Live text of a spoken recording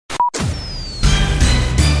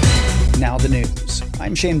Now the news.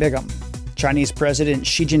 I'm Shane Bigham. Chinese President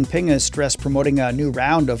Xi Jinping has stressed promoting a new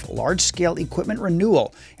round of large-scale equipment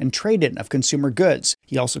renewal and trade-in of consumer goods.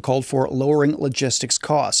 He also called for lowering logistics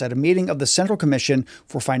costs at a meeting of the Central Commission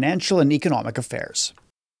for Financial and Economic Affairs.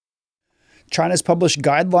 China's published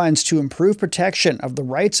guidelines to improve protection of the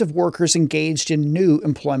rights of workers engaged in new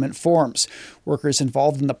employment forms. Workers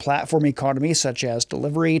involved in the platform economy, such as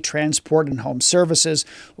delivery, transport, and home services,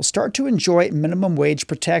 will start to enjoy minimum wage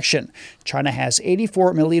protection. China has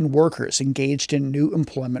 84 million workers engaged in new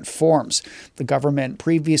employment forms. The government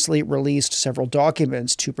previously released several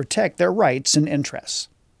documents to protect their rights and interests.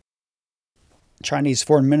 Chinese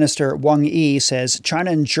Foreign Minister Wang Yi says China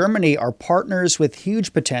and Germany are partners with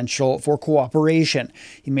huge potential for cooperation.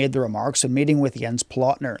 He made the remarks when meeting with Jens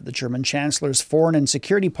Plotner, the German Chancellor's foreign and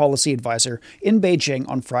security policy advisor, in Beijing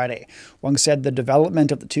on Friday. Wang said the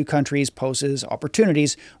development of the two countries poses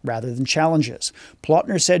opportunities rather than challenges.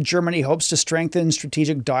 Plotner said Germany hopes to strengthen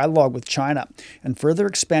strategic dialogue with China and further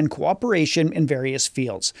expand cooperation in various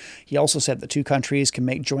fields. He also said the two countries can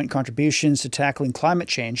make joint contributions to tackling climate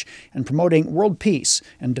change and promoting world peace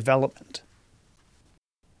and development.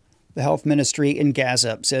 The health ministry in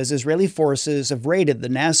Gaza says Israeli forces have raided the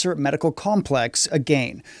Nasser medical complex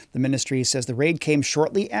again. The ministry says the raid came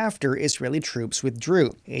shortly after Israeli troops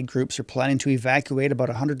withdrew. Aid groups are planning to evacuate about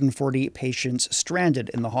 140 patients stranded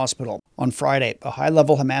in the hospital. On Friday, a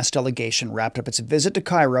high-level Hamas delegation wrapped up its visit to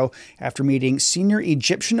Cairo after meeting senior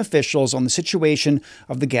Egyptian officials on the situation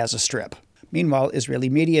of the Gaza Strip. Meanwhile, Israeli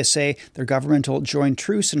media say their government will join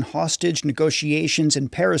truce and hostage negotiations in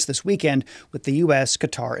Paris this weekend with the U.S.,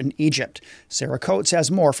 Qatar, and Egypt. Sarah Coates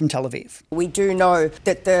has more from Tel Aviv. We do know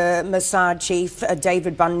that the Mossad chief,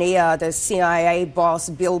 David Barnea, the CIA boss,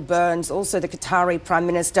 Bill Burns, also the Qatari Prime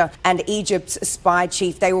Minister, and Egypt's spy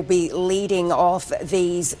chief, they will be leading off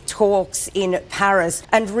these talks in Paris.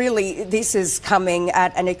 And really, this is coming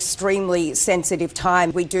at an extremely sensitive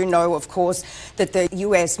time. We do know, of course, that the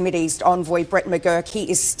U.S. Mideast envoy Brett McGurk, he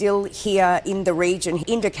is still here in the region.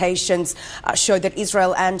 Indications show that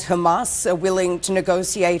Israel and Hamas are willing to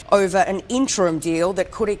negotiate over an interim deal that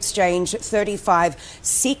could exchange 35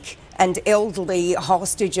 sick and elderly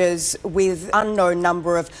hostages with unknown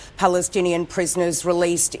number of Palestinian prisoners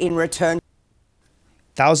released in return.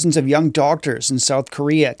 Thousands of young doctors in South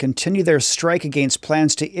Korea continue their strike against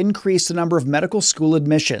plans to increase the number of medical school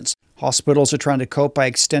admissions. Hospitals are trying to cope by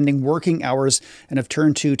extending working hours and have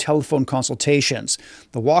turned to telephone consultations.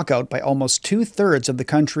 The walkout by almost two-thirds of the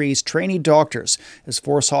country's trainee doctors has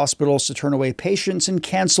forced hospitals to turn away patients and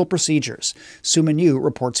cancel procedures. Su Min-yu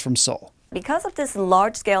reports from Seoul. Because of this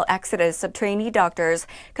large-scale exodus of trainee doctors,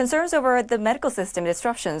 concerns over the medical system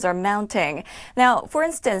disruptions are mounting. Now, for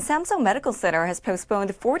instance, Samsung Medical Center has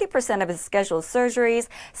postponed 40% of its scheduled surgeries.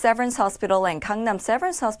 Severance Hospital and Gangnam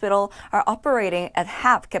Severance Hospital are operating at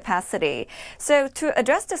half capacity. So to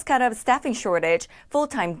address this kind of staffing shortage,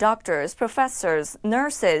 full-time doctors, professors,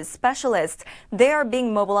 nurses, specialists, they are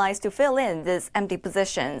being mobilized to fill in these empty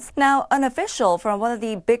positions. Now, an official from one of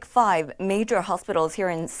the big 5 major hospitals here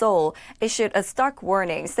in Seoul issued a stark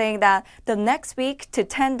warning saying that the next week to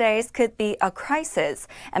 10 days could be a crisis.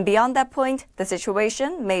 And beyond that point, the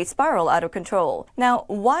situation may spiral out of control. Now,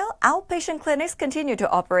 while outpatient clinics continue to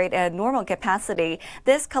operate at normal capacity,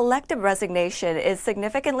 this collective resignation is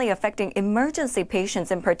significantly affecting emergency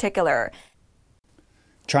patients in particular.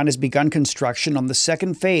 China's begun construction on the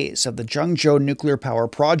second phase of the Zhangzhou nuclear power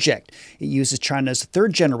project. It uses China's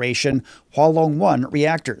third-generation Hualong One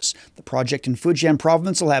reactors. The project in Fujian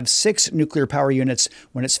province will have 6 nuclear power units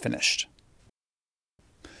when it's finished.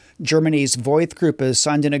 Germany's Voith Group has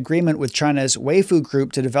signed an agreement with China's Weifu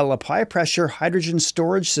Group to develop high-pressure hydrogen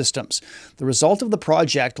storage systems. The result of the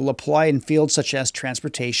project will apply in fields such as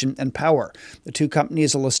transportation and power. The two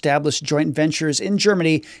companies will establish joint ventures in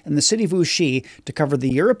Germany and the city of Wuxi to cover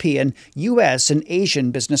the European, U.S., and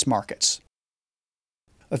Asian business markets.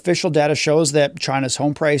 Official data shows that China's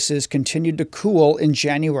home prices continued to cool in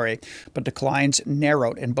January, but declines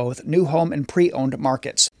narrowed in both new home and pre-owned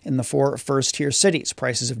markets. In the 4 first-tier cities,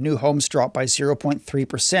 prices of new homes dropped by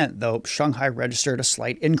 0.3%, though Shanghai registered a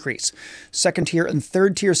slight increase. Second-tier and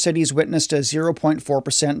third-tier cities witnessed a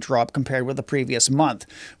 0.4% drop compared with the previous month.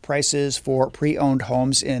 Prices for pre-owned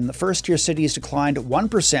homes in the first-tier cities declined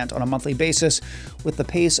 1% on a monthly basis, with the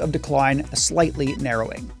pace of decline slightly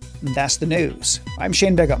narrowing. And that's the news. I'm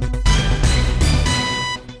Shane Bigham.